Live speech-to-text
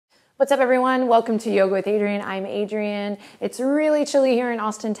What's up, everyone? Welcome to Yoga with Adriene. I'm Adriene. It's really chilly here in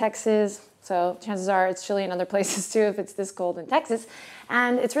Austin, Texas. So chances are it's chilly in other places too if it's this cold in Texas.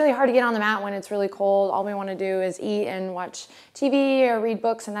 And it's really hard to get on the mat when it's really cold. All we want to do is eat and watch TV or read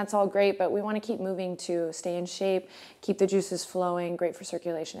books, and that's all great, but we want to keep moving to stay in shape, keep the juices flowing, great for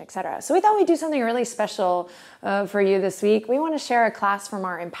circulation, etc. So we thought we'd do something really special for you this week. We want to share a class from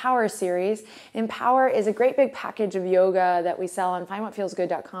our Empower series. Empower is a great big package of yoga that we sell on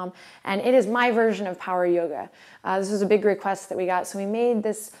findwhatfeelsgood.com, and it is my version of Power Yoga. This was a big request that we got, so we made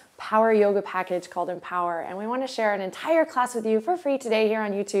this Power Yoga package called Empower, and we want to share an entire class with you for free today here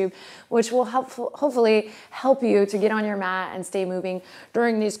on YouTube, which will hopefully help you to get on your mat and stay moving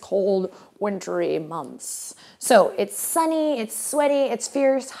during these cold, wintry months. So it's sunny, it's sweaty, it's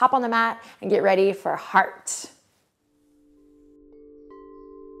fierce. Hop on the mat and get ready for heart.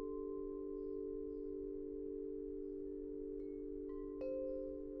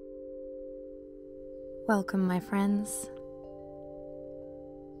 Welcome, my friends.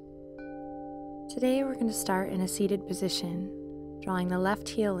 Today we're going to start in a seated position, drawing the left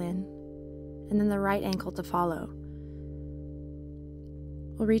heel in and then the right ankle to follow.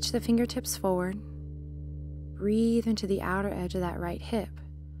 We'll reach the fingertips forward, breathe into the outer edge of that right hip.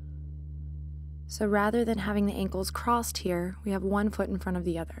 So rather than having the ankles crossed here, we have one foot in front of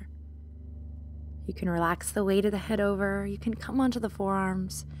the other. You can relax the weight of the head over, you can come onto the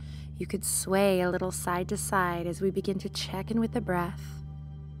forearms, you could sway a little side to side as we begin to check in with the breath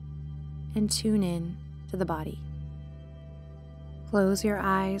and tune in to the body. Close your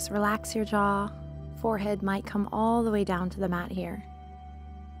eyes, relax your jaw. Forehead might come all the way down to the mat here.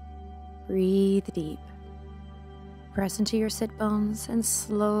 Breathe deep. Press into your sit bones and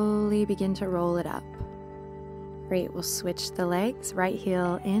slowly begin to roll it up. Great, we'll switch the legs. Right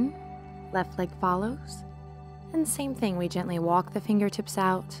heel in, left leg follows. And same thing, we gently walk the fingertips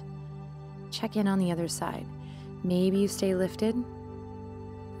out. Check in on the other side. Maybe you stay lifted.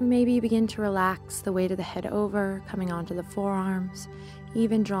 Maybe you begin to relax the weight of the head over, coming onto the forearms,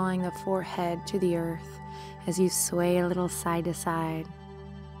 even drawing the forehead to the earth as you sway a little side to side.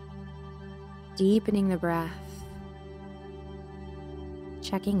 Deepening the breath,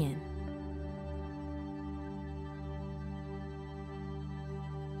 checking in.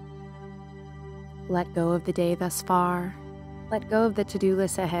 Let go of the day thus far. Let go of the to-do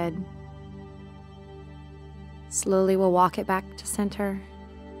list ahead. Slowly we'll walk it back to center.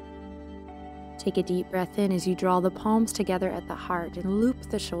 Take a deep breath in as you draw the palms together at the heart and loop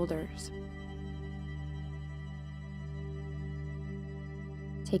the shoulders.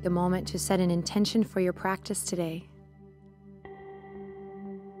 Take a moment to set an intention for your practice today.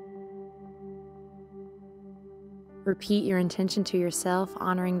 Repeat your intention to yourself,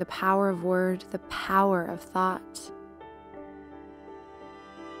 honoring the power of word, the power of thought.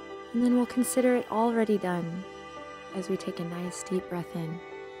 And then we'll consider it already done as we take a nice deep breath in.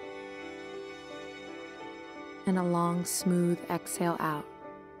 And a long, smooth exhale out.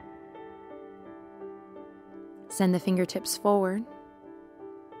 Send the fingertips forward.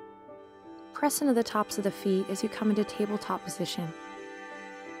 Press into the tops of the feet as you come into tabletop position.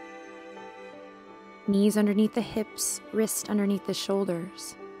 Knees underneath the hips, wrist underneath the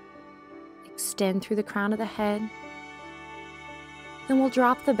shoulders. Extend through the crown of the head. Then we'll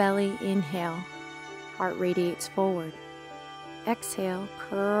drop the belly, inhale. Heart radiates forward. Exhale,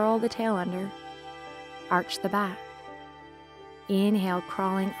 curl the tail under. Arch the back. Inhale,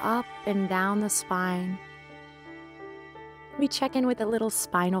 crawling up and down the spine. We check in with a little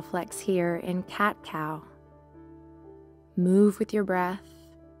spinal flex here in cat-cow. Move with your breath.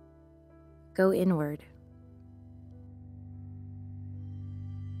 Go inward.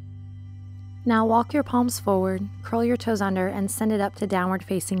 Now walk your palms forward, curl your toes under, and send it up to downward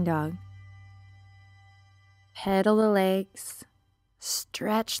facing dog. Pedal the legs.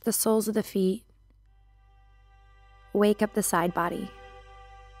 Stretch the soles of the feet. Wake up the side body.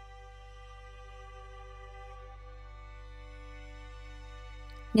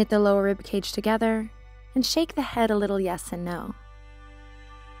 Knit the lower rib cage together and shake the head a little yes and no.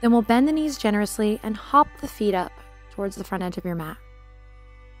 Then we'll bend the knees generously and hop the feet up towards the front edge of your mat.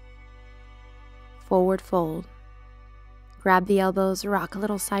 Forward fold. Grab the elbows, rock a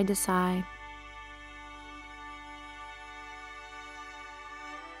little side to side.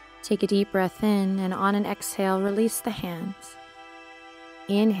 Take a deep breath in, and on an exhale, release the hands.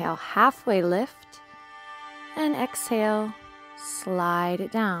 Inhale, halfway lift, and exhale, slide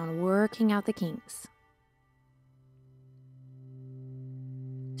it down, working out the kinks.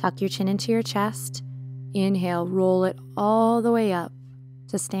 Tuck your chin into your chest. Inhale, roll it all the way up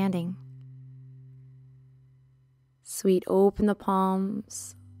to standing. Sweet, open the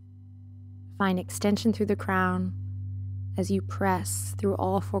palms, Find extension through the crown as you press through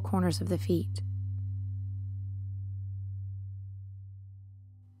all four corners of the feet.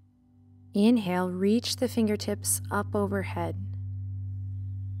 Inhale, reach the fingertips up overhead.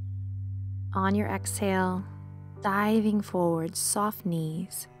 On your exhale, diving forward, soft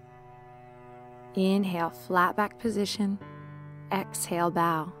knees. Inhale, flat back position. Exhale,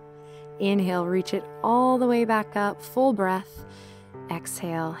 bow. Inhale, reach it all the way back up, full breath.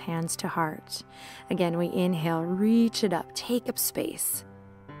 Exhale, hands to heart. Again, we inhale, reach it up, take up space.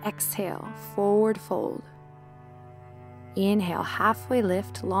 Exhale, forward fold. Inhale, halfway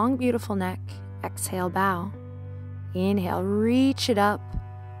lift, long, beautiful neck. Exhale, bow. Inhale, reach it up.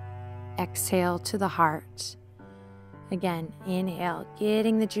 Exhale to the heart. Again, inhale,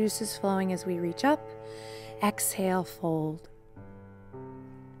 getting the juices flowing as we reach up. Exhale, fold.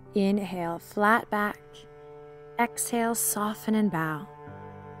 Inhale, flat back. Exhale, soften and bow.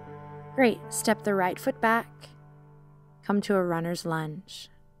 Great. Step the right foot back. Come to a runner's lunge.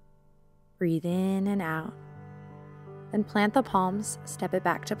 Breathe in and out. Then plant the palms, step it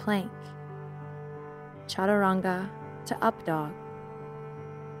back to plank. Chaturanga to up dog.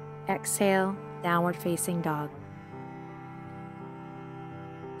 Exhale, downward facing dog.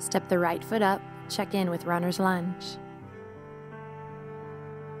 Step the right foot up, check in with runner's lunge.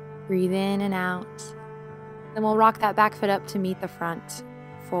 Breathe in and out. Then we'll rock that back foot up to meet the front,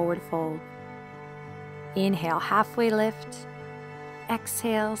 forward fold. Inhale, halfway lift.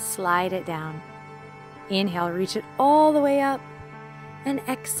 Exhale, slide it down. Inhale, reach it all the way up. And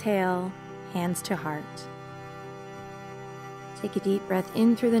exhale, hands to heart. Take a deep breath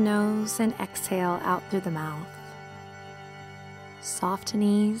in through the nose and exhale out through the mouth. Soft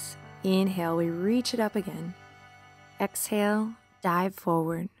knees. Inhale, we reach it up again. Exhale, dive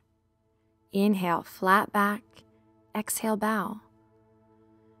forward. Inhale, flat back. Exhale, bow.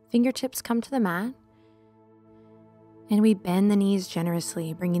 Fingertips come to the mat. And we bend the knees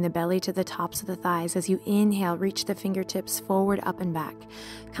generously, bringing the belly to the tops of the thighs. As you inhale, reach the fingertips forward, up and back.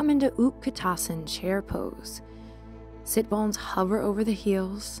 Come into Utkatasana, chair pose. Sit bones hover over the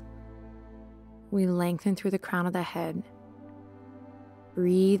heels. We lengthen through the crown of the head.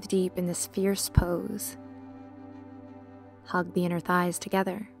 Breathe deep in this fierce pose. Hug the inner thighs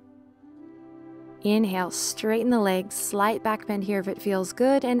together. Inhale, straighten the legs, slight back bend here if it feels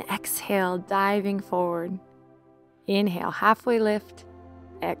good, and exhale, diving forward. Inhale, halfway lift.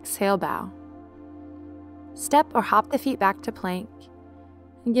 Exhale, bow. Step or hop the feet back to plank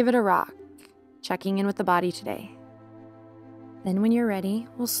and give it a rock, checking in with the body today. Then when you're ready,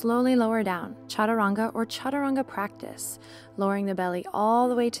 we'll slowly lower down, chaturanga or chaturanga practice, lowering the belly all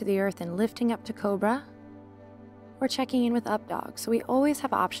the way to the earth and lifting up to cobra, or checking in with up dog. So we always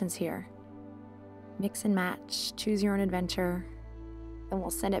have options here. Mix and match, choose your own adventure. Then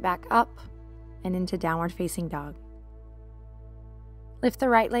we'll send it back up and into downward facing dog. Lift the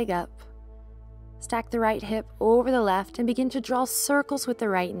right leg up. Stack the right hip over the left and begin to draw circles with the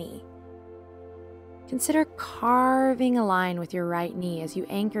right knee. Consider carving a line with your right knee as you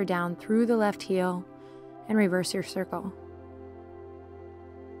anchor down through the left heel and reverse your circle.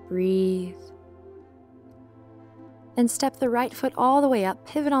 Breathe. Then step the right foot all the way up,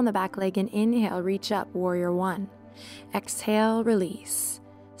 pivot on the back leg, and inhale, reach up, warrior one. Exhale, release.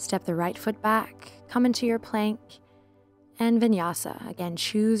 Step the right foot back, come into your plank, and vinyasa. Again,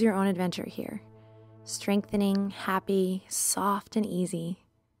 choose your own adventure here. Strengthening, happy, soft, and easy.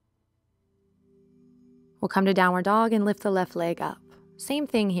 We'll come to downward dog and lift the left leg up. Same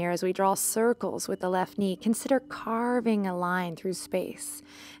thing here as we draw circles with the left knee. Consider carving a line through space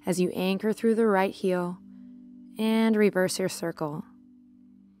as you anchor through the right heel and reverse your circle.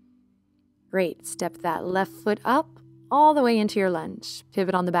 Great. Step that left foot up all the way into your lunge.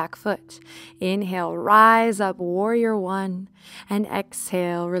 Pivot on the back foot. Inhale, rise up, warrior one, and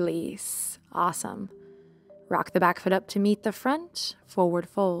exhale, release. Awesome. Rock the back foot up to meet the front, forward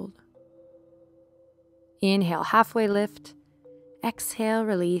fold. Inhale, halfway lift. Exhale,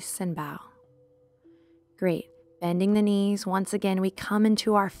 release, and bow. Great. Bending the knees. Once again, we come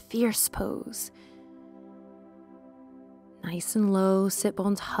into our fierce pose. Nice and low, sit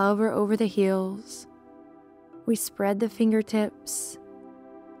bones hover over the heels. We spread the fingertips.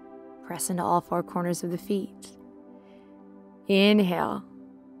 Press into all four corners of the feet. Inhale.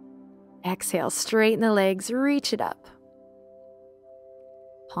 Exhale, straighten the legs, reach it up.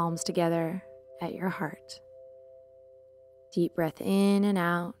 Palms together at your heart. Deep breath in and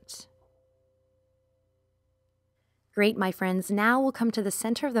out. Great, my friends. Now we'll come to the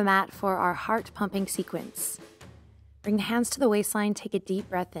center of the mat for our heart pumping sequence. Bring the hands to the waistline, take a deep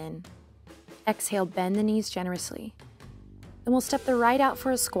breath in. Exhale, bend the knees generously. Then we'll step the right out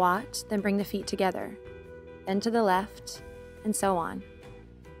for a squat, then bring the feet together, then to the left, and so on.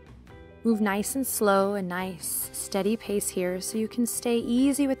 Move nice and slow, a nice, steady pace here so you can stay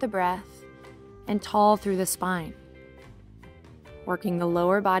easy with the breath and tall through the spine. Working the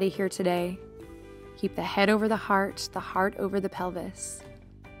lower body here today. Keep the head over the heart over the pelvis.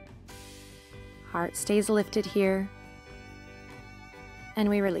 Heart stays lifted here. And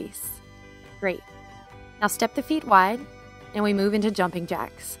we release. Great. Now step the feet wide and we move into jumping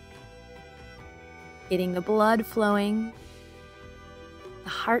jacks. Getting the blood flowing, the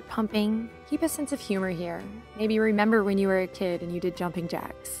heart pumping. Keep a sense of humor here. Maybe remember when you were a kid and you did jumping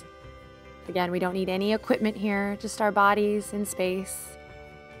jacks. Again, we don't need any equipment here, just our bodies in space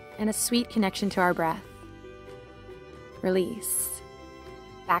and a sweet connection to our breath. Release.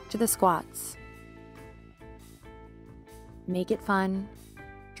 Back to the squats. Make it fun.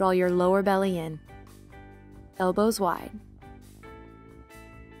 Draw your lower belly in. Elbows wide.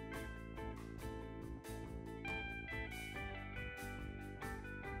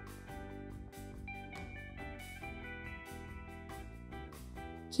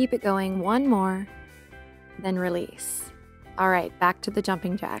 Keep it going, one more, then release. All right, back to the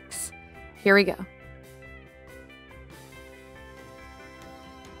jumping jacks. Here we go.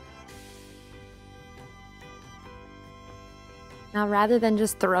 Now, rather than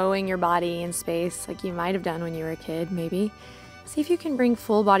just throwing your body in space like you might have done when you were a kid, maybe, see if you can bring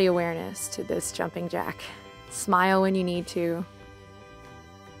full body awareness to this jumping jack. Smile when you need to.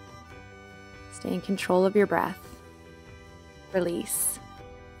 Stay in control of your breath. Release.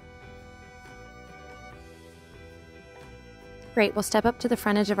 Great, we'll step up to the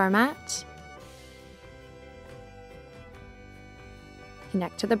front edge of our mat.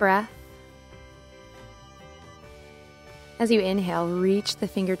 Connect to the breath. As you inhale, reach the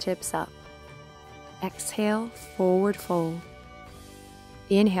fingertips up. Exhale, forward fold.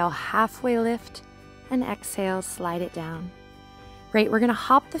 Inhale, halfway lift, and exhale, slide it down. Great, we're gonna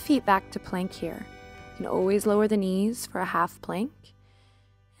hop the feet back to plank here. You can always lower the knees for a half plank.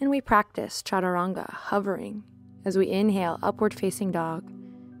 And we practice chaturanga, hovering. As we inhale, upward facing dog.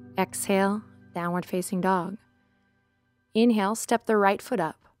 Exhale, downward facing dog. Inhale, step the right foot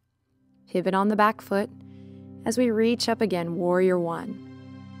up. Pivot on the back foot. As we reach up again, warrior one.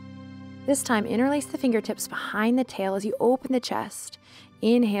 This time, interlace the fingertips behind the tail as you open the chest.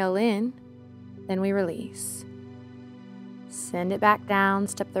 Inhale in, then we release. Send it back down,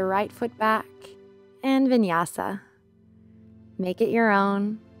 step the right foot back, and vinyasa. Make it your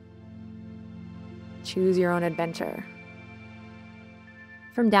own. Choose your own adventure.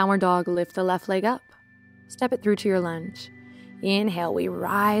 From downward dog, lift the left leg up. Step it through to your lunge. Inhale, we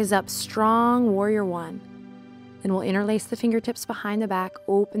rise up strong, warrior one. Then we'll interlace the fingertips behind the back,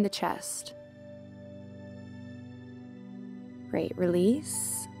 open the chest. Great,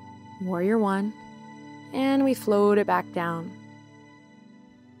 release, warrior one, and we float it back down.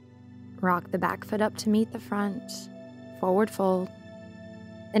 Rock the back foot up to meet the front, forward fold.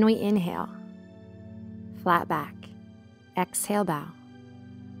 Then we inhale. Flat back. Exhale, bow.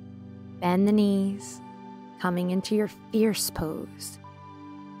 Bend the knees, coming into your fierce pose.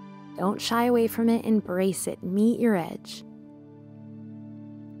 Don't shy away from it, embrace it, meet your edge.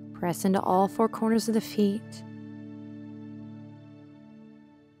 Press into all four corners of the feet.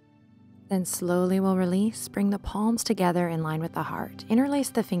 Then slowly we'll release, bring the palms together in line with the heart. Interlace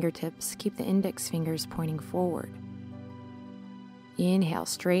the fingertips, keep the index fingers pointing forward. Inhale,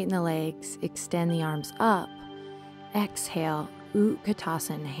 straighten the legs, extend the arms up. Exhale,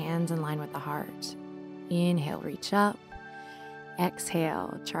 Utkatasana, hands in line with the heart. Inhale, reach up.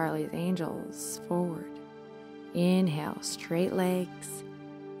 Exhale, Charlie's Angels, forward. Inhale, straight legs.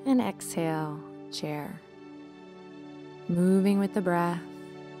 And exhale, chair. Moving with the breath.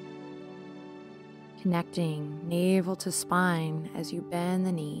 Connecting navel to spine as you bend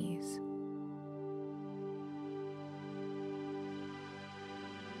the knees.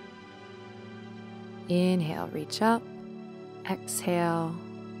 Inhale, reach up. Exhale,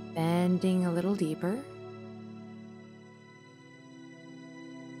 bending a little deeper.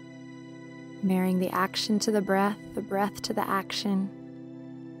 Marrying the action to the breath to the action.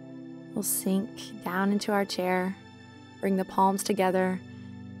 We'll sink down into our chair, bring the palms together,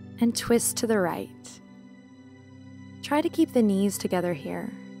 and twist to the right. Try to keep the knees together here.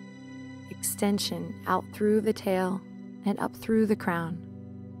 Extension out through the tail and up through the crown.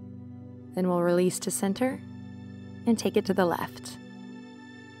 Then we'll release to center and take it to the left.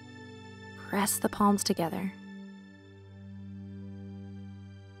 Press the palms together.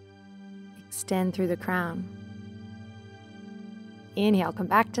 Extend through the crown. Inhale, come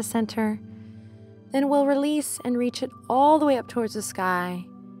back to center. Then we'll release and reach it all the way up towards the sky.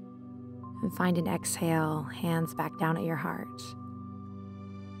 And find an exhale, hands back down at your heart.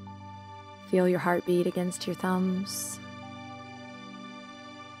 Feel your heartbeat against your thumbs.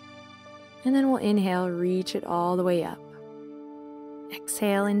 And then we'll inhale, reach it all the way up.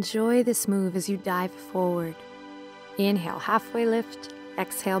 Exhale, enjoy this move as you dive forward. Inhale, halfway lift.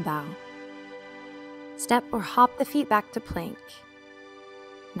 Exhale, bow. Step or hop the feet back to plank.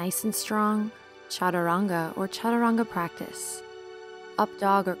 Nice and strong, chaturanga or chaturanga practice. Up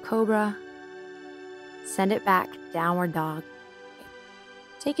dog or cobra. Send it back, downward dog.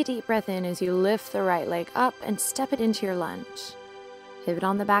 Take a deep breath in as you lift the right leg up and step it into your lunge. Pivot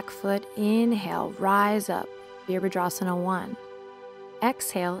on the back foot, inhale, rise up, Virabhadrasana 1.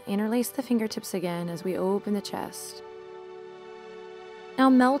 Exhale, interlace the fingertips again as we open the chest. Now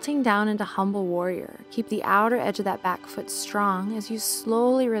melting down into humble warrior, keep the outer edge of that back foot strong as you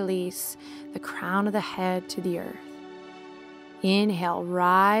slowly release the crown of the head to the earth. Inhale,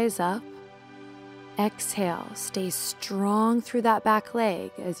 rise up. Exhale, stay strong through that back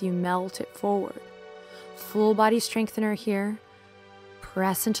leg as you melt it forward. Full body strengthener here.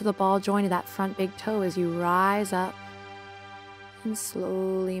 Press into the ball joint of that front big toe as you rise up and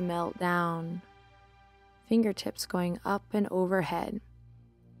slowly melt down. Fingertips going up and overhead.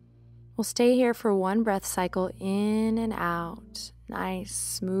 We'll stay here for one breath cycle in and out. Nice,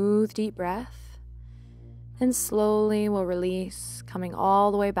 smooth, deep breath. Then slowly we'll release, coming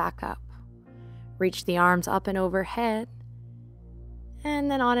all the way back up. Reach the arms up and overhead. And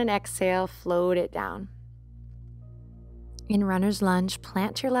then on an exhale, float it down. In runner's lunge,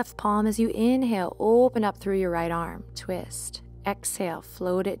 plant your left palm as you inhale, open up through your right arm, twist. Exhale,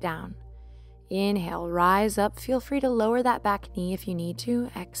 float it down. Inhale, rise up. Feel free to lower that back knee if you need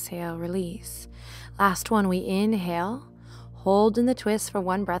to. Exhale, release. Last one, we inhale, hold in the twist for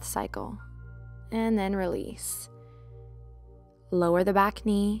one breath cycle, and then release. Lower the back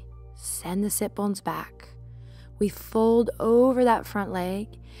knee, send the sit bones back. We fold over that front leg,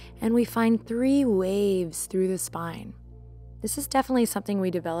 and we find 3 waves through the spine. This is definitely something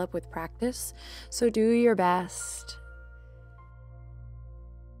we develop with practice, so do your best.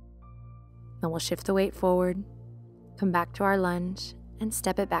 Then we'll shift the weight forward, come back to our lunge, and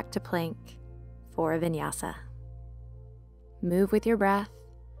step it back to plank for a vinyasa. Move with your breath.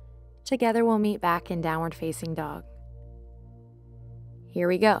 Together we'll meet back in downward facing dog. Here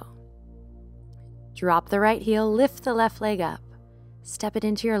we go. Drop the right heel, lift the left leg up, step it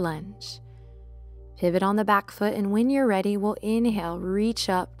into your lunge. Pivot on the back foot, and when you're ready, we'll inhale, reach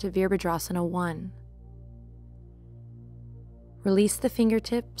up to Virabhadrasana 1. Release the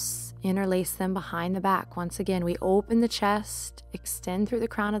fingertips, interlace them behind the back. Once again, we open the chest, extend through the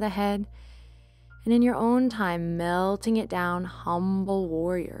crown of the head, and in your own time, melting it down, humble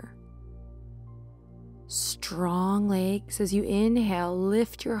warrior. Strong legs as you inhale,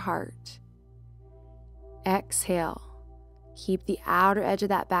 lift your heart. Exhale, keep the outer edge of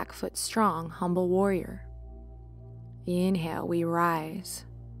that back foot strong, humble warrior. Inhale, we rise.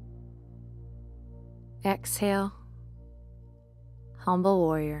 Exhale, humble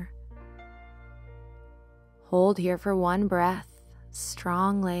warrior. Hold here for one breath,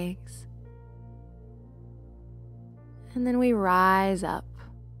 strong legs. And then we rise up.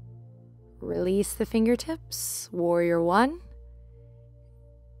 Release the fingertips, warrior 1.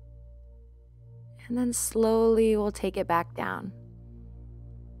 And then slowly we'll take it back down.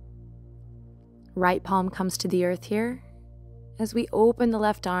 Right palm comes to the earth here as we open the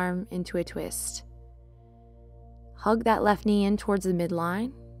left arm into a twist. Hug that left knee in towards the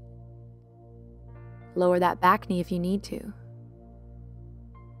midline. Lower that back knee if you need to.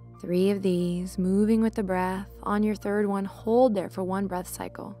 3 of these, moving with the breath. On your third one, hold there for one breath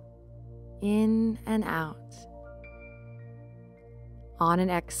cycle. In and out. On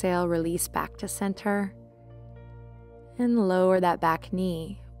an exhale, release back to center. And lower that back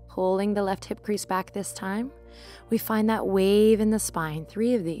knee, pulling the left hip crease back this time. We find that wave in the spine,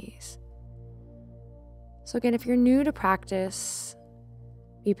 3 of these. So again, if you're new to practice,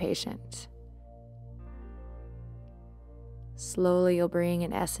 be patient. Slowly you'll bring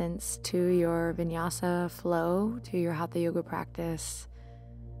an essence to your vinyasa flow, to your hatha yoga practice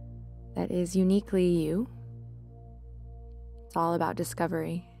that is uniquely you. It's all about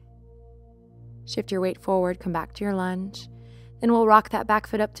discovery. Shift your weight forward, come back to your lunge. Then we'll rock that back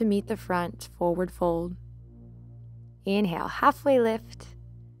foot up to meet the front, forward fold. Inhale, halfway lift.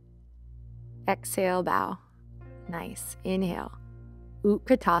 Exhale, bow. Nice. Inhale,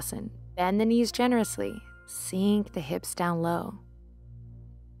 Utkatasana. Bend the knees generously. Sink the hips down low.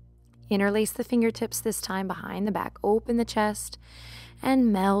 Interlace the fingertips this time behind the back. Open the chest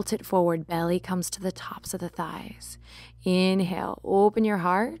and melt it forward. Belly comes to the tops of the thighs. Inhale, open your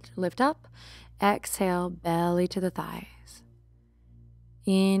heart, lift up. Exhale, belly to the thighs.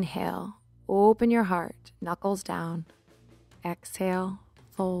 Inhale, open your heart, knuckles down. Exhale,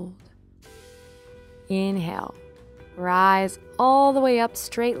 fold. Inhale, rise all the way up,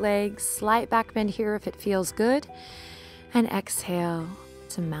 straight legs, slight back bend here if it feels good. And exhale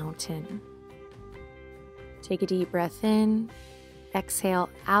to mountain. Take a deep breath in, exhale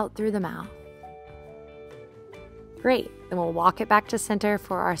out through the mouth. Great, then we'll walk it back to center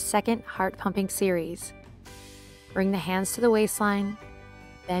for our second heart pumping series. Bring the hands to the waistline,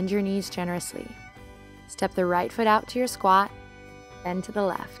 bend your knees generously. Step the right foot out to your squat, then to the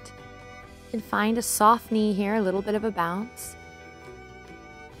left. You can find a soft knee here, a little bit of a bounce.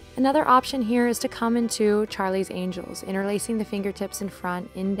 Another option here is to come into Charlie's Angels, interlacing the fingertips in front,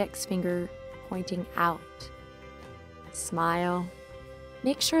 index finger pointing out. Smile.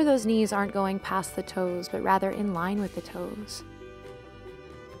 Make sure those knees aren't going past the toes, but rather in line with the toes.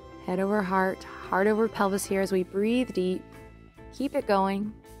 Head over heart, heart over pelvis here as we breathe deep. Keep it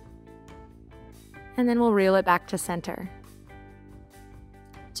going. And then we'll reel it back to center.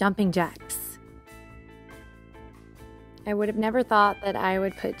 Jumping jacks. I would have never thought that I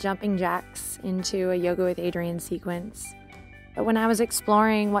would put jumping jacks into a Yoga with Adriene sequence. But when I was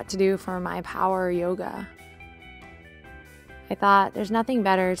exploring what to do for my power yoga, I thought there's nothing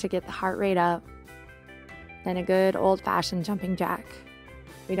better to get the heart rate up than a good old-fashioned jumping jack.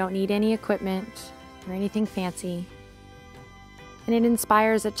 We don't need any equipment or anything fancy. And it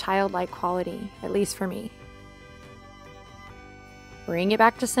inspires a childlike quality, at least for me. Bring it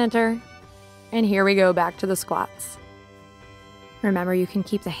back to center, and here we go back to the squats. Remember, you can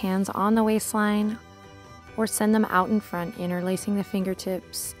keep the hands on the waistline or send them out in front, interlacing the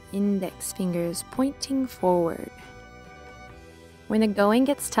fingertips, index fingers pointing forward. When the going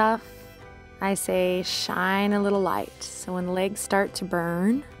gets tough, I say shine a little light. So when the legs start to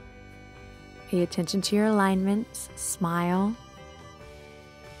burn, pay attention to your alignment, smile,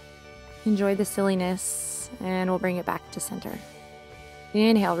 enjoy the silliness, and we'll bring it back to center.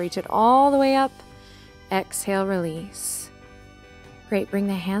 Inhale, reach it all the way up. Exhale, release. Great, bring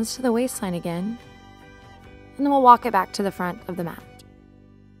the hands to the waistline again, and then we'll walk it back to the front of the mat.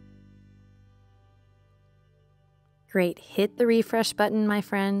 Great, hit the refresh button, my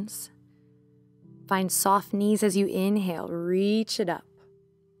friends. Find soft knees as you inhale, reach it up.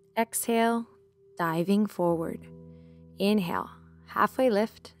 Exhale, diving forward. Inhale, halfway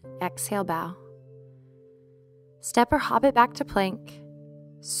lift, exhale, bow. Step or hop it back to plank.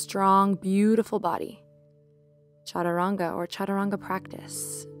 Strong, beautiful body. Chaturanga or chaturanga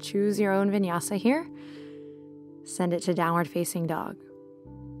practice. Choose your own vinyasa here. Send it to downward facing dog.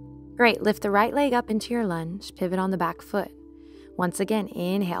 Great, lift the right leg up into your lunge, pivot on the back foot. Once again,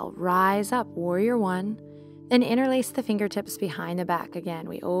 inhale, rise up, warrior one. Then interlace the fingertips behind the back. Again,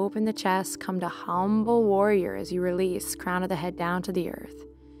 we open the chest, come to humble warrior as you release, crown of the head down to the earth.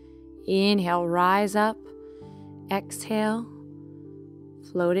 Inhale, rise up. Exhale,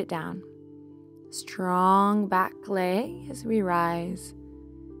 float it down. Strong back leg as we rise.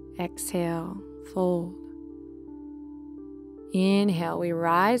 Exhale, fold. Inhale, we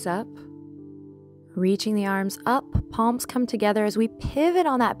rise up, reaching the arms up, palms come together as we pivot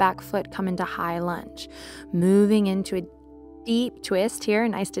on that back foot, come into high lunge. Moving into a deep twist here, a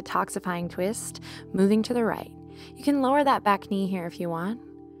nice detoxifying twist, moving to the right. You can lower that back knee here if you want.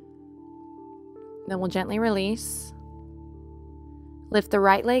 Then we'll gently release. Lift the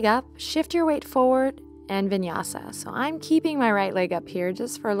right leg up, shift your weight forward, and vinyasa. So I'm keeping my right leg up here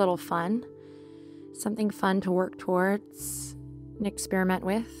just for a little fun. Something fun to work towards, and experiment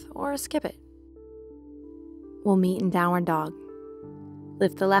with, or skip it. We'll meet in downward dog.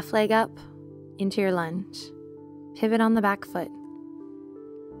 Lift the left leg up into your lunge. Pivot on the back foot.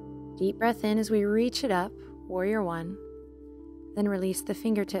 Deep breath in as we reach it up, warrior one. Then release the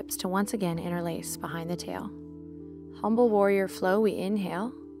fingertips to once again interlace behind the tail. Humble warrior flow, we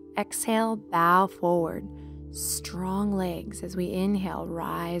inhale. Exhale, bow forward. Strong legs as we inhale,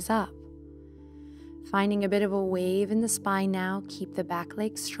 rise up. Finding a bit of a wave in the spine now. Keep the back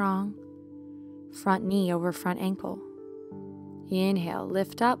leg strong. Front knee over front ankle. Inhale,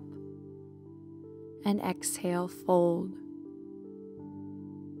 lift up. And exhale, fold.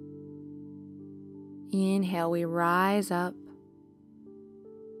 Inhale, we rise up.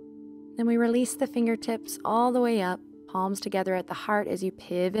 Then we release the fingertips all the way up, palms together at the heart as you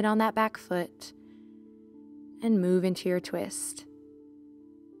pivot on that back foot and move into your twist.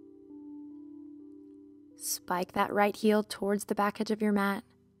 Spike that right heel towards the back edge of your mat.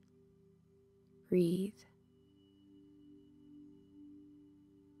 Breathe.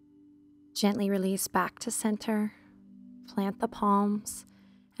 Gently release back to center. Plant the palms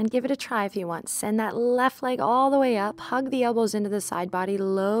and give it a try if you want. Send that left leg all the way up. Hug the elbows into the side body,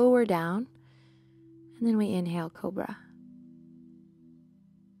 lower down. And then we inhale, cobra.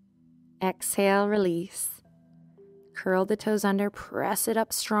 Exhale, release. Curl the toes under, press it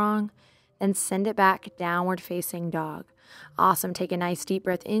up strong, then send it back, downward facing dog. Awesome. Take a nice deep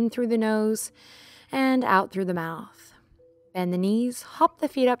breath in through the nose and out through the mouth. Bend the knees, hop the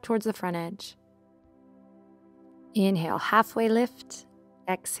feet up towards the front edge. Inhale, halfway lift.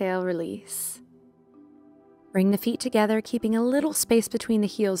 Exhale, release. Bring the feet together, keeping a little space between the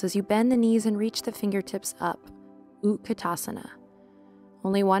heels as you bend the knees and reach the fingertips up. Utkatasana.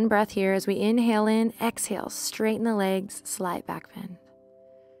 Only one breath here as we inhale in, exhale, straighten the legs, slight back bend.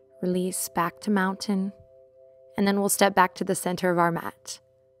 Release back to mountain, and then we'll step back to the center of our mat.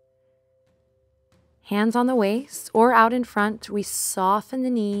 Hands on the waist or out in front, we soften the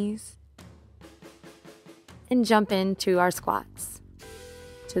knees and jump into our squats.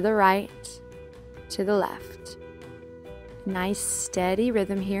 To the right, to the left. Nice steady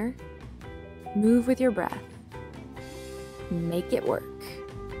rhythm here. Move with your breath. Make it work.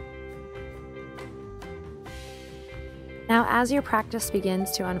 Now, as your practice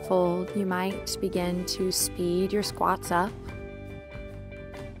begins to unfold, you might begin to speed your squats up.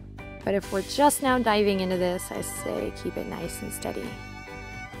 But if we're just now diving into this, I say keep it nice and steady.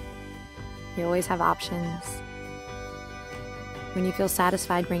 You always have options. When you feel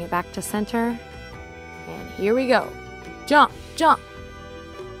satisfied, bring it back to center. And here we go. Jump, jump.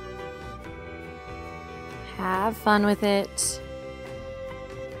 Have fun with it.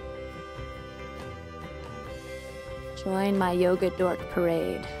 Join my yoga dork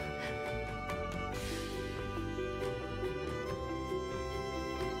parade.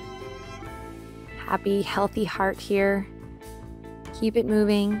 Happy, healthy heart here. Keep it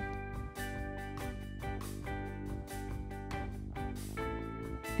moving.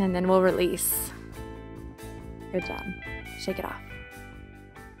 And then we'll release. Good job. Shake it off.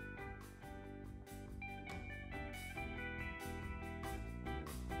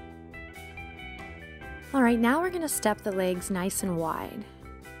 All right, now we're going to step the legs nice and wide.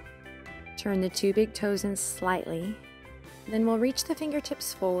 Turn the two big toes in slightly. Then we'll reach the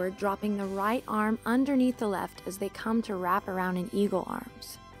fingertips forward, dropping the right arm underneath the left as they come to wrap around in eagle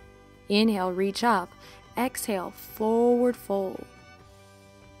arms. Inhale, reach up. Exhale, forward fold.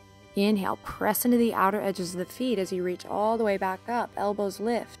 Inhale, press into the outer edges of the feet as you reach all the way back up. Elbows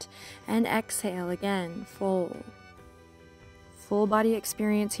lift. And exhale again, fold. Full body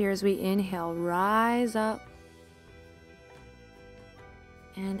experience here as we inhale, rise up.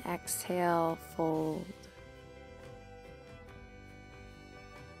 And exhale, fold.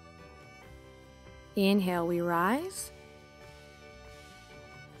 Inhale, we rise.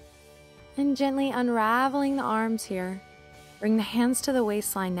 And gently unraveling the arms here. Bring the hands to the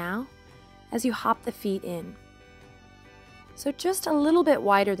waistline now as you hop the feet in. So just a little bit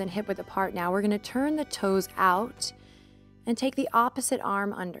wider than hip width apart now. We're going to turn the toes out and take the opposite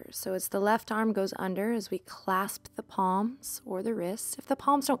arm under. So as the left arm goes under as we clasp the palms or the wrists. If the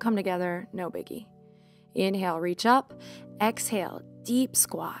palms don't come together, no biggie. Inhale, reach up. Exhale, deep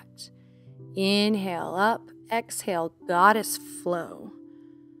squat. Inhale up. Exhale, goddess flow.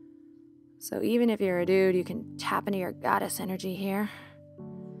 So even if you're a dude, you can tap into your goddess energy here.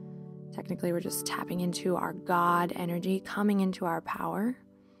 Technically, we're just tapping into our God energy, coming into our power.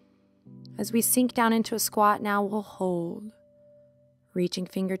 As we sink down into a squat, now we'll hold. Reaching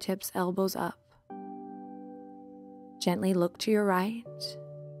fingertips, elbows up. Gently look to your right.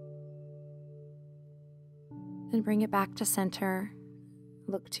 Then bring it back to center.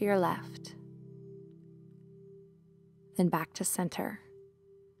 Look to your left. Then back to center.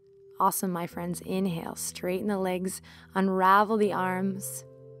 Awesome, my friends. Inhale, straighten the legs, unravel the arms,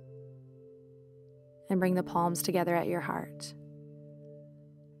 and bring the palms together at your heart.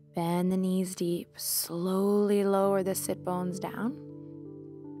 Bend the knees deep, slowly lower the sit bones down.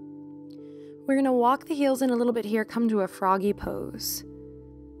 We're going to walk the heels in a little bit here, come to a froggy pose.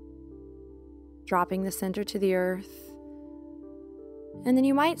 Dropping the center to the earth. And then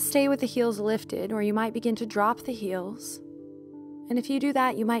you might stay with the heels lifted, or you might begin to drop the heels. And if you do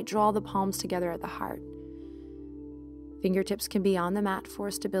that, you might draw the palms together at the heart. Fingertips can be on the mat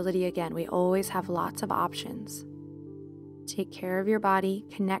for stability again. We always have lots of options. Take care of your body,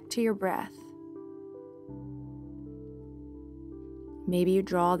 connect to your breath. Maybe you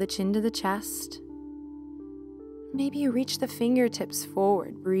draw the chin to the chest. Maybe you reach the fingertips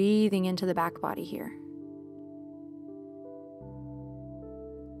forward, breathing into the back body here.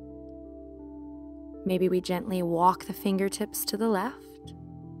 Maybe we gently walk the fingertips to the left.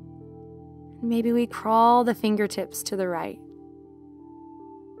 Maybe we crawl the fingertips to the right.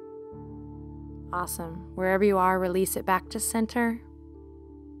 Awesome. Wherever you are, release it back to center.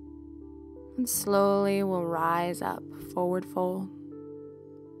 And slowly we'll rise up, forward fold.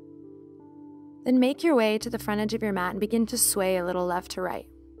 Then make your way to the front edge of your mat and begin to sway a little left to right.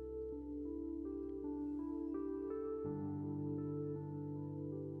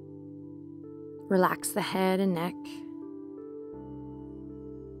 Relax the head and neck.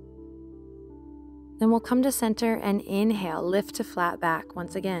 Then we'll come to center and inhale, lift to flat back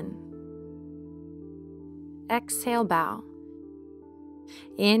once again. Exhale, bow.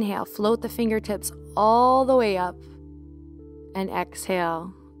 Inhale, float the fingertips all the way up. And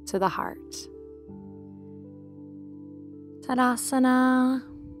exhale to the heart. Tadasana.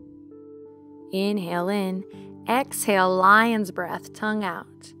 Inhale in. Exhale, lion's breath, tongue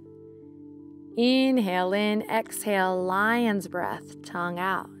out. Inhale in. Exhale, lion's breath, tongue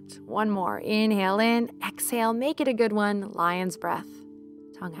out. One more. Inhale in. Exhale, make it a good one. Lion's breath,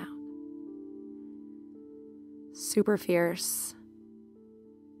 tongue out. Super fierce.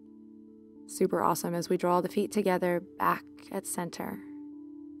 Super awesome as we draw the feet together back at center.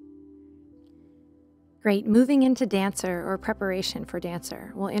 Great. Moving into dancer or preparation for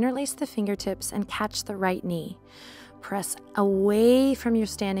dancer. We'll interlace the fingertips and catch the right knee. Press away from your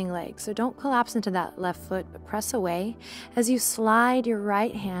standing leg. So don't collapse into that left foot, but press away as you slide your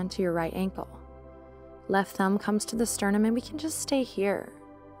right hand to your right ankle. Left thumb comes to the sternum and we can just stay here,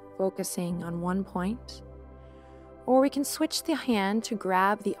 focusing on one point. Or we can switch the hand to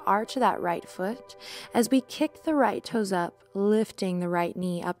grab the arch of that right foot as we kick the right toes up, lifting the right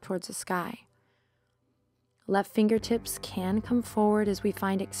knee up towards the sky. Left fingertips can come forward as we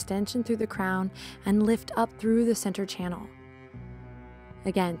find extension through the crown and lift up through the center channel.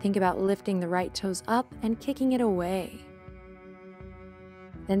 Again, think about lifting the right toes up and kicking it away.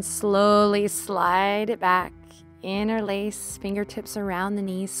 Then slowly slide it back, interlace fingertips around the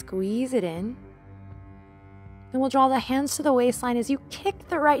knees, squeeze it in. Then we'll draw the hands to the waistline as you kick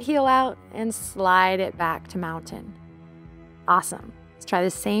the right heel out and slide it back to mountain. Awesome. Let's try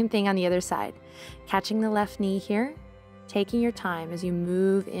the same thing on the other side. Catching the left knee here, taking your time as you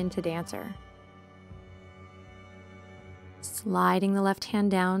move into dancer. Sliding the left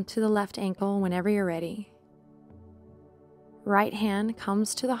hand down to the left ankle whenever you're ready. Right hand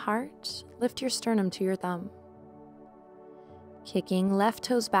comes to the heart. Lift your sternum to your thumb. Kicking left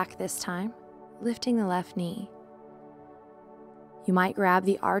toes back this time, lifting the left knee. You might grab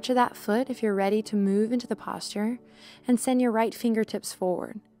the arch of that foot if you're ready to move into the posture and send your right fingertips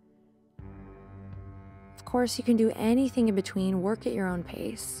forward. Of course, you can do anything in between, work at your own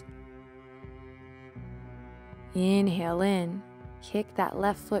pace. Inhale in, kick that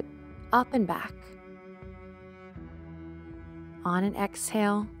left foot up and back. On an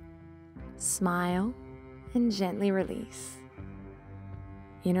exhale, smile and gently release.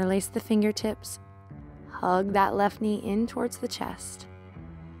 Interlace the fingertips. Hug that left knee in towards the chest.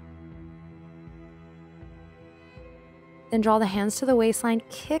 Then draw the hands to the waistline,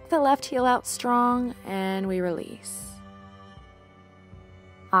 kick the left heel out strong, and we release.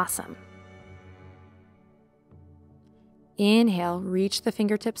 Awesome. Inhale, reach the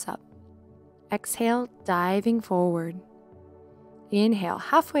fingertips up. Exhale, diving forward. Inhale,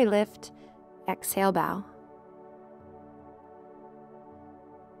 halfway lift. Exhale, bow.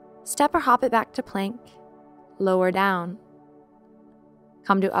 Step or hop it back to plank. Lower down.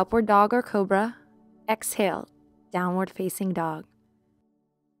 Come to upward dog or cobra. Exhale, downward facing dog.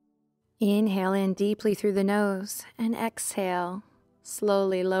 Inhale in deeply through the nose and exhale,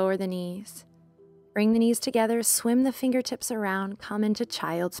 slowly lower the knees. Bring the knees together, swim the fingertips around, come into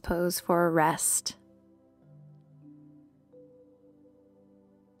child's pose for a rest.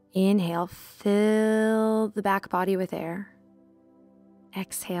 Inhale, fill the back body with air.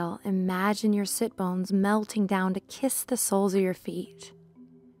 Exhale, imagine your sit bones melting down to kiss the soles of your feet.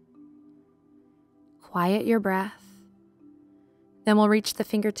 Quiet your breath. Then we'll reach the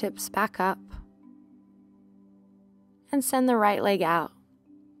fingertips back up and send the right leg out.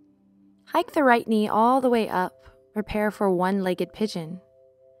 Hike the right knee all the way up. Prepare for one-legged pigeon.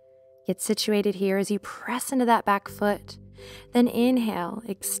 Get situated here as you press into that back foot. Then inhale,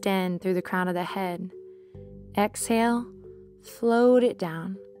 extend through the crown of the head. Exhale, float it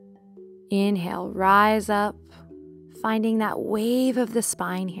down. Inhale, rise up, finding that wave of the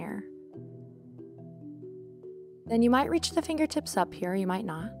spine here. Then you might reach the fingertips up here, you might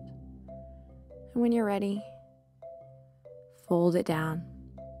not. And when you're ready, fold it down.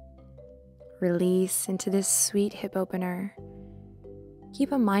 Release into this sweet hip opener.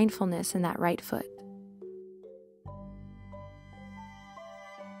 Keep a mindfulness in that right foot.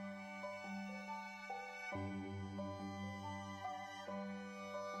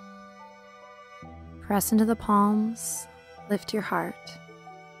 Press into the palms, lift your heart.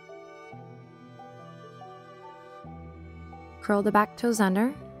 Curl the back toes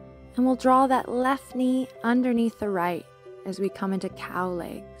under, and we'll draw that left knee underneath the right as we come into cow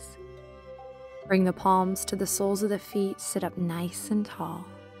legs. Bring the palms to the soles of the feet, sit up nice and tall.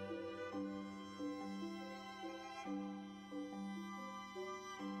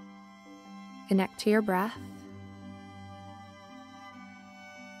 Connect to your breath.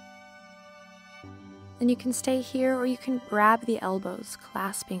 Then you can stay here or you can grab the elbows,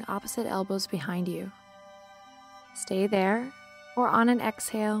 clasping opposite elbows behind you. Stay there, or on an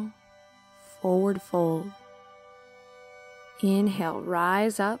exhale, forward fold. Inhale,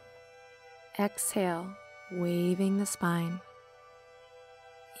 rise up. Exhale, waving the spine.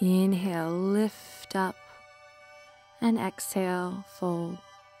 Inhale, lift up. And exhale, fold.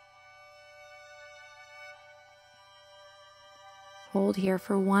 Hold here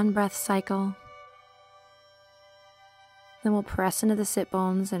for one breath cycle. Then we'll press into the sit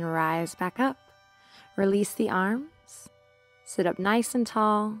bones and rise back up. Release the arms. Sit up nice and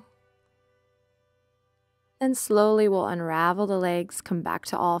tall. Then slowly we'll unravel the legs, come back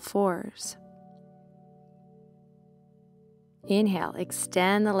to all fours. Inhale,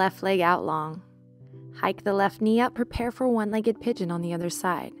 extend the left leg out long. Hike the left knee up, prepare for one-legged pigeon on the other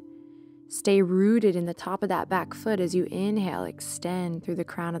side. Stay rooted in the top of that back foot as you inhale, extend through the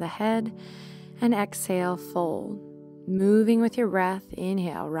crown of the head, and exhale, fold. Moving with your breath,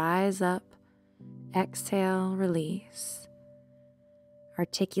 inhale, rise up, exhale, release.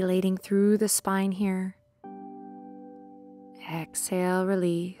 Articulating through the spine here. Exhale,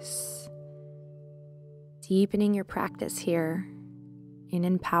 release. Deepening your practice here in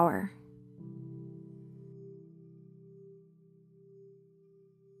Empower.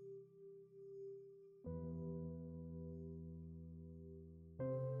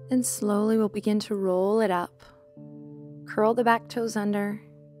 Then slowly we'll begin to roll it up. Curl the back toes under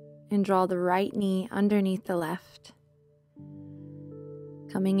and draw the right knee underneath the left.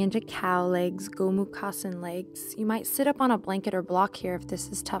 Coming into cow legs, Gomukhasana legs. You might sit up on a blanket or block here if this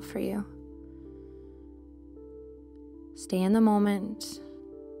is tough for you. Stay in the moment.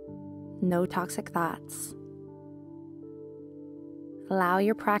 No toxic thoughts. Allow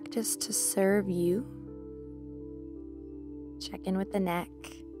your practice to serve you. Check in with the neck.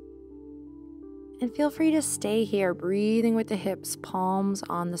 And feel free to stay here, breathing with the hips, palms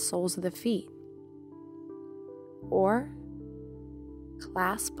on the soles of the feet. Or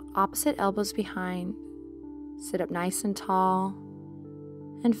clasp opposite elbows behind, sit up nice and tall,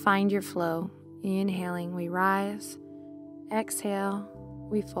 and find your flow. Inhaling, we rise. Exhale,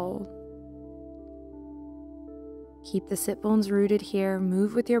 we fold. Keep the sit bones rooted here.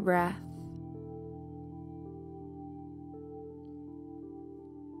 Move with your breath.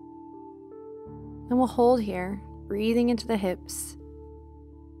 And we'll hold here, breathing into the hips.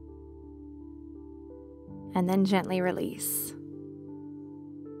 And then gently release.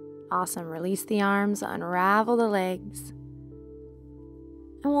 Awesome. Release the arms, unravel the legs.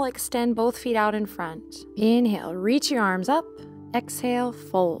 And we'll extend both feet out in front. Inhale, reach your arms up. Exhale,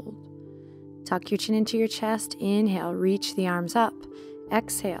 fold. Tuck your chin into your chest. Inhale, reach the arms up.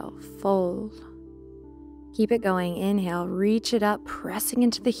 Exhale, fold. Keep it going. Inhale, reach it up, pressing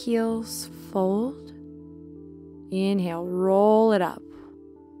into the heels. Fold. Inhale, roll it up.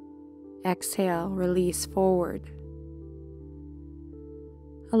 Exhale, release forward.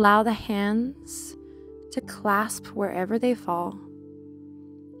 Allow the hands to clasp wherever they fall.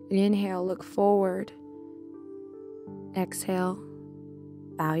 Inhale, look forward. Exhale,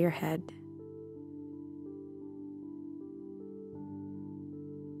 bow your head.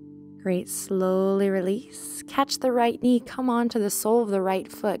 Great, slowly release. Catch the right knee, come onto the sole of the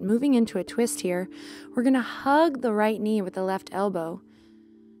right foot. Moving into a twist here, we're gonna hug the right knee with the left elbow.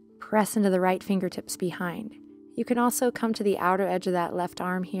 Press into the right fingertips behind. You can also come to the outer edge of that left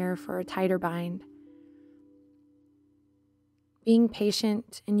arm here for a tighter bind. Being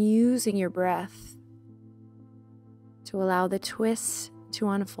patient and using your breath to allow the twist to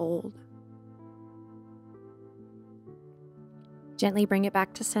unfold. Gently bring it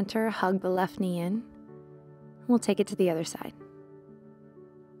back to center, hug the left knee in. We'll take it to the other side.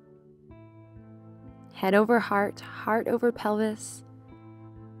 Head over heart, heart over pelvis.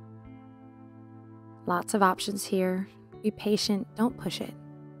 Lots of options here. Be patient, don't push it.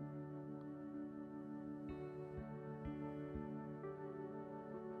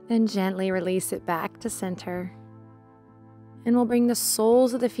 Then gently release it back to center. And we'll bring the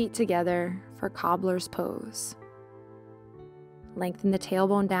soles of the feet together for cobbler's pose. Lengthen the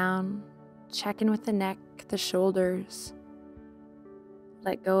tailbone down, check in with the neck, the shoulders.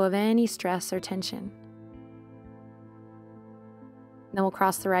 Let go of any stress or tension. Then we'll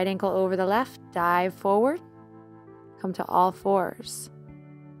cross the right ankle over the left, dive forward, come to all fours.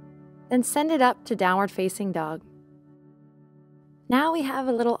 Then send it up to downward facing dog. Now we have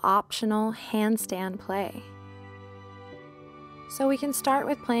a little optional handstand play. So we can start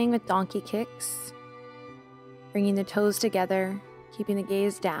with playing with donkey kicks, bringing the toes together, keeping the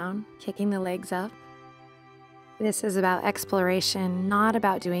gaze down, kicking the legs up. This is about exploration, not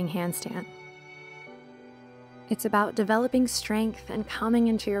about doing handstand. It's about developing strength and coming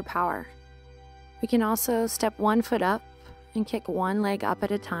into your power. We can also step one foot up and kick one leg up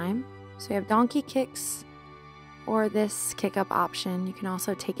at a time. So you have donkey kicks or this kick up option. You can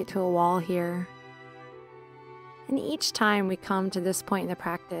also take it to a wall here. And each time we come to this point in the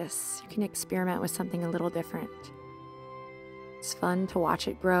practice, you can experiment with something a little different. It's fun to watch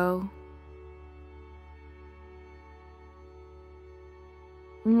it grow.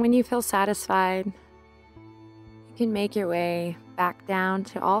 And when you feel satisfied, you can make your way back down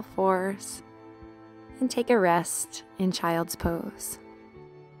to all fours and take a rest in child's pose.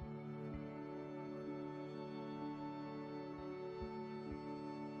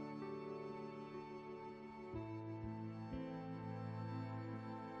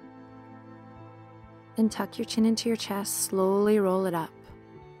 Then tuck your chin into your chest, slowly roll it up.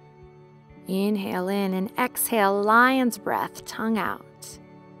 Inhale in and exhale, lion's breath, tongue out.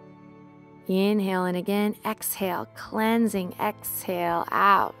 Inhale in again, exhale, cleansing, exhale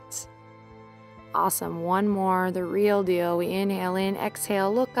out. Awesome, one more, the real deal. We inhale in,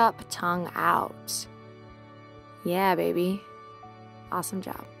 exhale, look up, tongue out. Yeah, baby. Awesome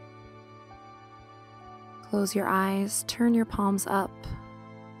job. Close your eyes, turn your palms up.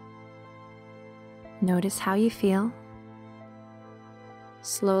 Notice how you feel.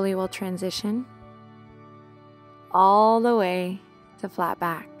 Slowly we'll transition all the way to flat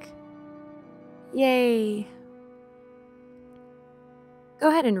back. Yay! Go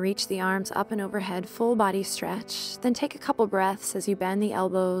ahead and reach the arms up and overhead, full body stretch. Then take a couple breaths as you bend the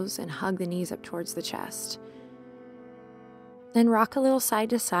elbows and hug the knees up towards the chest. Then rock a little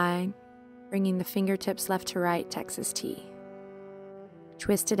side to side, bringing the fingertips left to right, Texas T.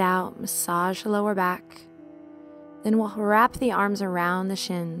 Twist it out, massage the lower back. Then we'll wrap the arms around the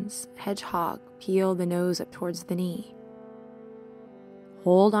shins, hedgehog, peel the nose up towards the knee.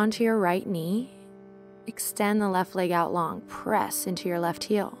 Hold onto your right knee. Extend the left leg out long, press into your left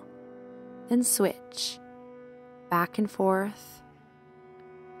heel. Then switch, back and forth,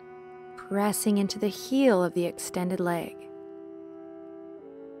 pressing into the heel of the extended leg.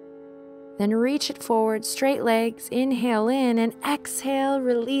 Then reach it forward, straight legs, inhale in and exhale,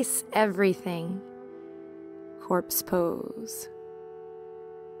 release everything. Corpse pose.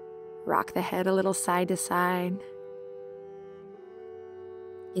 Rock the head a little side to side.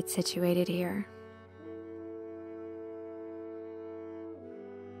 Get situated here.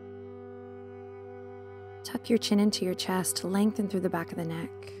 Tuck your chin into your chest, lengthen through the back of the neck.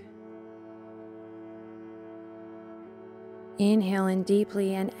 Inhale in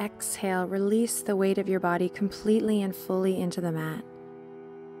deeply and exhale, release the weight of your body completely and fully into the mat.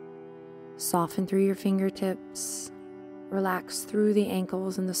 Soften through your fingertips, relax through the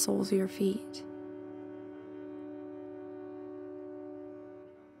ankles and the soles of your feet.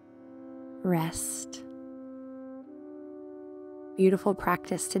 Rest. Beautiful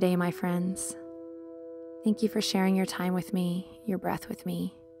practice today, my friends. Thank you for sharing your time with me, your breath with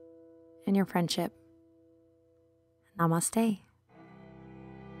me, and your friendship. Namaste.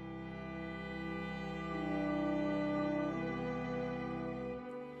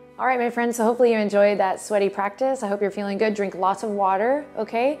 All right, my friends, so hopefully you enjoyed that sweaty practice. I hope you're feeling good. Drink lots of water,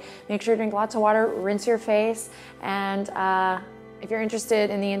 okay? Make sure to drink lots of water, rinse your face, and if you're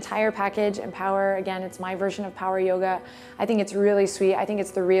interested in the entire package, Empower, again, it's my version of power yoga. I think it's really sweet. I think it's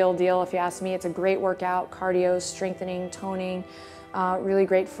the real deal, if you ask me. It's a great workout, cardio, strengthening, toning, really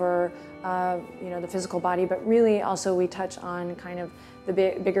great for the physical body, but really also we touch on kind of the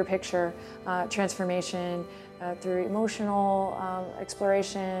bigger picture, transformation through emotional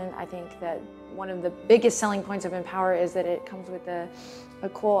exploration. I think that one of the biggest selling points of Empower is that it comes with a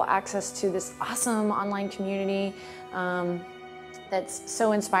cool access to this awesome online community that's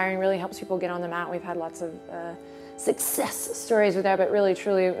so inspiring, really helps people get on the mat. We've had lots of success stories with that, but really,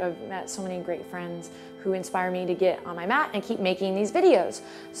 truly, I've met so many great friends who inspire me to get on my mat and keep making these videos.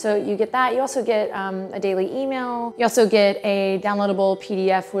 So you get that. You also get a daily email. You also get a downloadable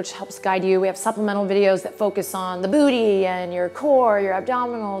PDF, which helps guide you. We have supplemental videos that focus on the booty and your core, your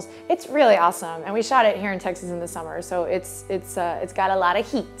abdominals. It's really awesome. And we shot it here in Texas in the summer. So it's got a lot of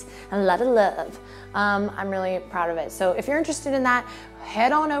heat, a lot of love. I'm really proud of it. So if you're interested in that,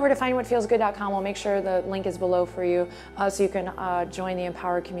 head on over to findwhatfeelsgood.com. We'll make sure the link is below for you so you can join the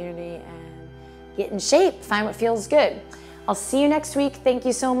Empower community and get in shape, find what feels good. I'll see you next week. Thank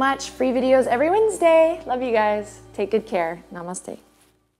you so much. Free videos every Wednesday. Love you guys. Take good care. Namaste.